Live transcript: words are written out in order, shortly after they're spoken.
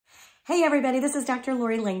Hey everybody, this is Dr.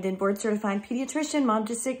 Lori Langdon, board certified pediatrician, mom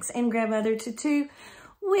to 6 and grandmother to 2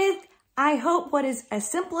 with, I hope, what is a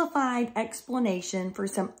simplified explanation for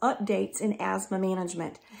some updates in asthma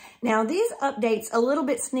management. Now these updates a little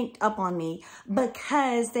bit sneaked up on me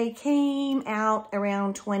because they came out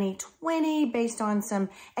around 2020 based on some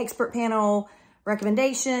expert panel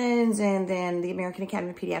recommendations, and then the American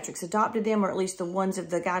Academy of Pediatrics adopted them, or at least the ones of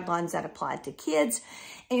the guidelines that applied to kids.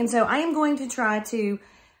 And so I am going to try to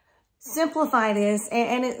simplify this,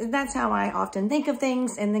 and that's how I often think of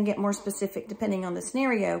things, and then get more specific depending on the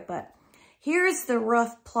scenario. But here's the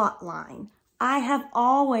rough plot line. I have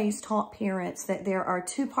always taught parents that there are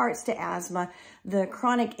two parts to asthma: the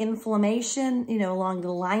chronic inflammation, along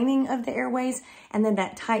the lining of the airways, and then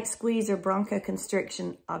that tight squeeze or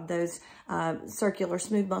bronchoconstriction of those circular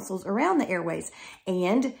smooth muscles around the airways.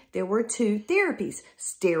 And there were two therapies: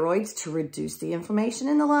 steroids to reduce the inflammation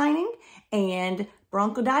in the lining, and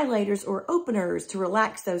bronchodilators or openers to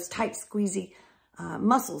relax those tight squeezy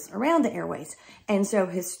muscles around the airways. And so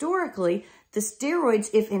historically, the steroids,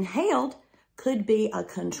 if inhaled, could be a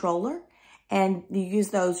controller, and you use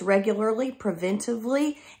those regularly,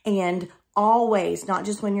 preventively, and always, not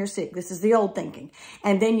just when you're sick. This is the old thinking.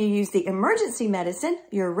 And then you use the emergency medicine,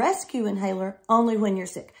 your rescue inhaler, only when you're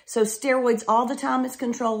sick. So steroids all the time as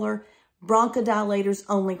controller, bronchodilators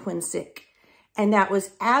only when sick. And that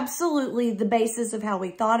was absolutely the basis of how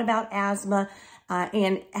we thought about asthma,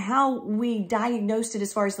 and how we diagnosed it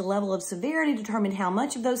as far as the level of severity determined how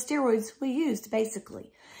much of those steroids we used,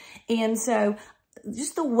 basically. And so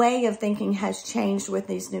just the way of thinking has changed with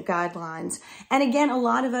these new guidelines. And again, a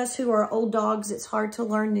lot of us who are old dogs, it's hard to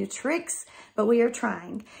learn new tricks, but we are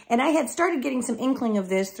trying. And I had started getting some inkling of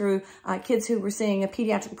this through kids who were seeing a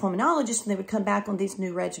pediatric pulmonologist, and they would come back on these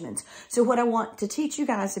new regimens. So what I want to teach you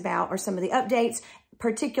guys about are some of the updates,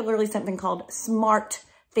 particularly something called SMART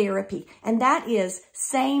therapy. And that is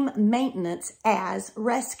same maintenance as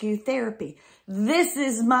rescue therapy. This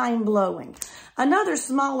is mind-blowing. Another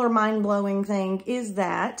smaller mind-blowing thing is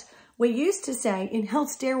that we used to say inhaled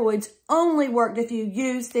steroids only worked if you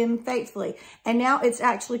used them faithfully. And now it's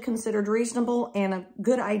actually considered reasonable and a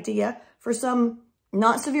good idea for some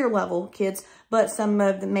not severe level kids, but some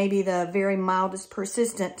of maybe the very mildest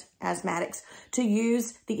persistent asthmatics to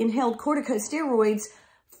use the inhaled corticosteroids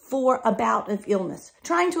for a bout of illness,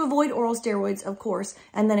 trying to avoid oral steroids, of course,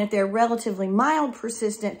 and then if they're relatively mild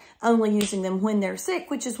persistent, only using them when they're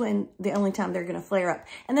sick, which is when the only time they're going to flare up.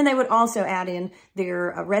 And then they would also add in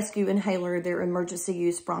their rescue inhaler, their emergency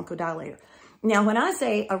use bronchodilator. Now, when I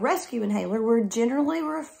say a rescue inhaler, we're generally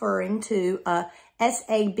referring to a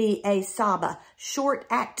SABA,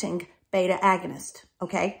 short-acting beta agonist,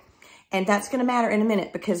 okay? And that's going to matter in a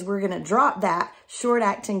minute, because we're going to drop that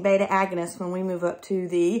short-acting beta agonist when we move up to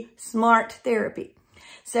the SMART therapy.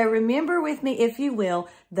 So remember with me, if you will,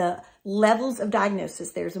 the levels of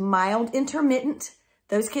diagnosis. There's mild intermittent.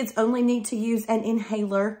 Those kids only need to use an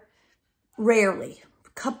inhaler rarely, a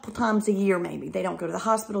couple times a year maybe. They don't go to the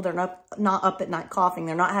hospital. They're not up at night coughing.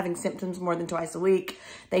 They're not having symptoms more than twice a week.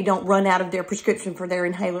 They don't run out of their prescription for their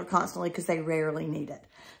inhaler constantly because they rarely need it.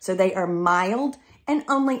 So they are mild and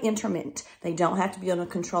only intermittent. They don't have to be on a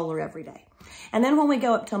controller every day. And then when we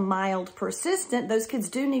go up to mild persistent, those kids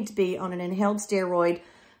do need to be on an inhaled steroid,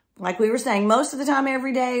 like we were saying, most of the time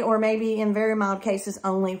every day, or maybe in very mild cases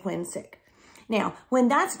only when sick. Now, when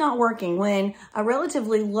that's not working, when a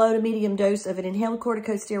relatively low to medium dose of an inhaled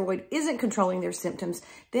corticosteroid isn't controlling their symptoms,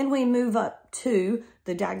 then we move up to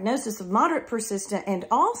the diagnosis of moderate persistent and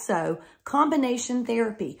also combination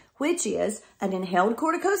therapy, which is an inhaled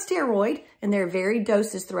corticosteroid, and there are varied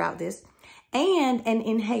doses throughout this, and an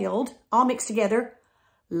inhaled, all mixed together,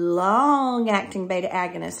 long-acting beta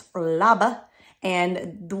agonist, or LABA,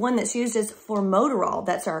 and the one that's used is formoterol.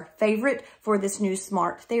 That's our favorite for this new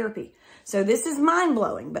SMART therapy. So this is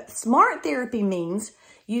mind-blowing, but SMART therapy means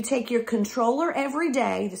you take your controller every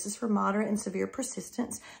day. This is for moderate and severe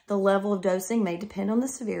persistence. The level of dosing may depend on the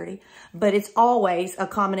severity, but it's always a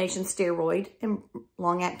combination steroid and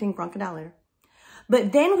long-acting bronchodilator.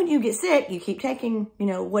 But then when you get sick, you keep taking,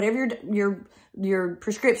 whatever your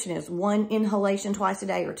prescription is, 1 inhalation twice a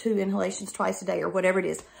day or 2 inhalations twice a day or whatever it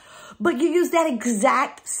is. But you use that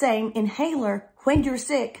exact same inhaler when you're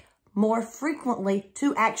sick more frequently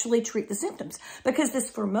to actually treat the symptoms, because this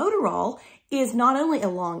formoterol is not only a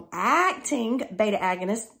long-acting beta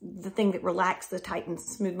agonist, the thing that relaxes the tight and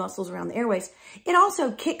smooth muscles around the airways, it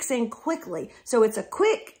also kicks in quickly. So it's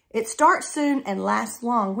it starts soon and lasts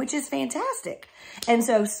long, which is fantastic. And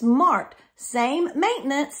so SMART, same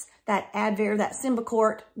maintenance, that Advair, that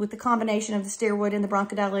Symbicort with the combination of the steroid and the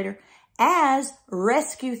bronchodilator, as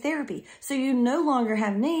rescue therapy. So you no longer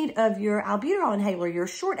have need of your albuterol inhaler, your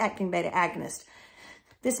short-acting beta agonist.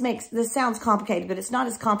 This sounds complicated, but it's not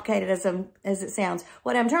as complicated as it sounds.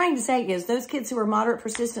 What I'm trying to say is those kids who are moderate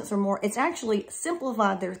persistence or more, it's actually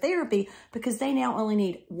simplified their therapy because they now only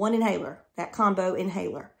need one inhaler, that combo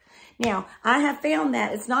inhaler. Now, I have found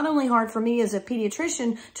that it's not only hard for me as a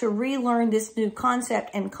pediatrician to relearn this new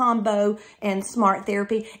concept and combo and smart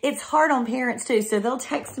therapy, it's hard on parents too. So they'll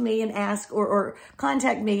text me and ask or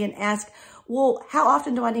contact me and ask, well, how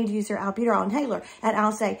often do I need to use your albuterol inhaler? And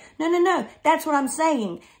I'll say, no, that's what I'm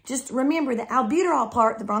saying. Just remember the albuterol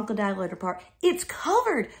part, the bronchodilator part, it's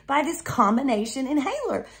covered by this combination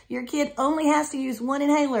inhaler. Your kid only has to use one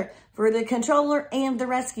inhaler for the controller and the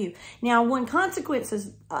rescue. Now, one consequence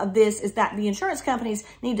of this is that the insurance companies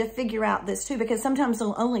need to figure out this too, because sometimes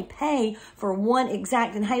they'll only pay for one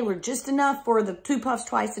exact inhaler, just enough for the 2 puffs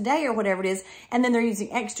twice a day or whatever it is, and then they're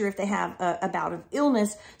using extra if they have a bout of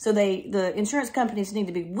illness. So the insurance companies need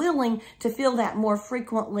to be willing to fill that more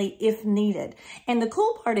frequently if needed. And the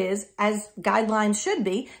cool part is, as guidelines should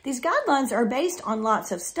be, these guidelines are based on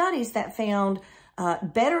lots of studies that found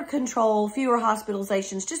better control, fewer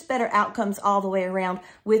hospitalizations, just better outcomes all the way around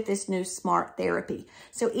with this new smart therapy.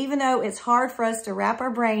 So even though it's hard for us to wrap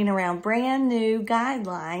our brain around brand new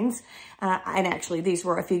guidelines, and actually these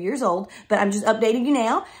were a few years old, but I'm just updating you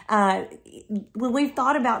now. When we've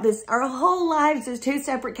thought about this our whole lives as 2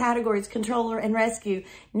 separate categories, controller and rescue,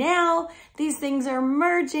 now these things are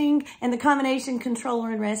merging and the combination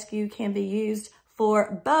controller and rescue can be used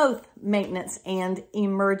for both maintenance and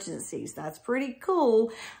emergencies. That's pretty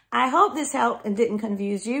cool. I hope this helped and didn't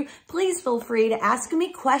confuse you. Please feel free to ask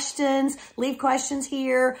me questions, leave questions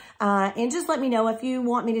here, and just let me know if you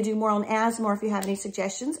want me to do more on asthma or if you have any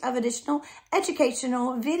suggestions of additional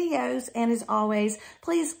educational videos. And as always,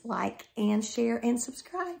 please like and share and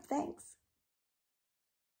subscribe. Thanks.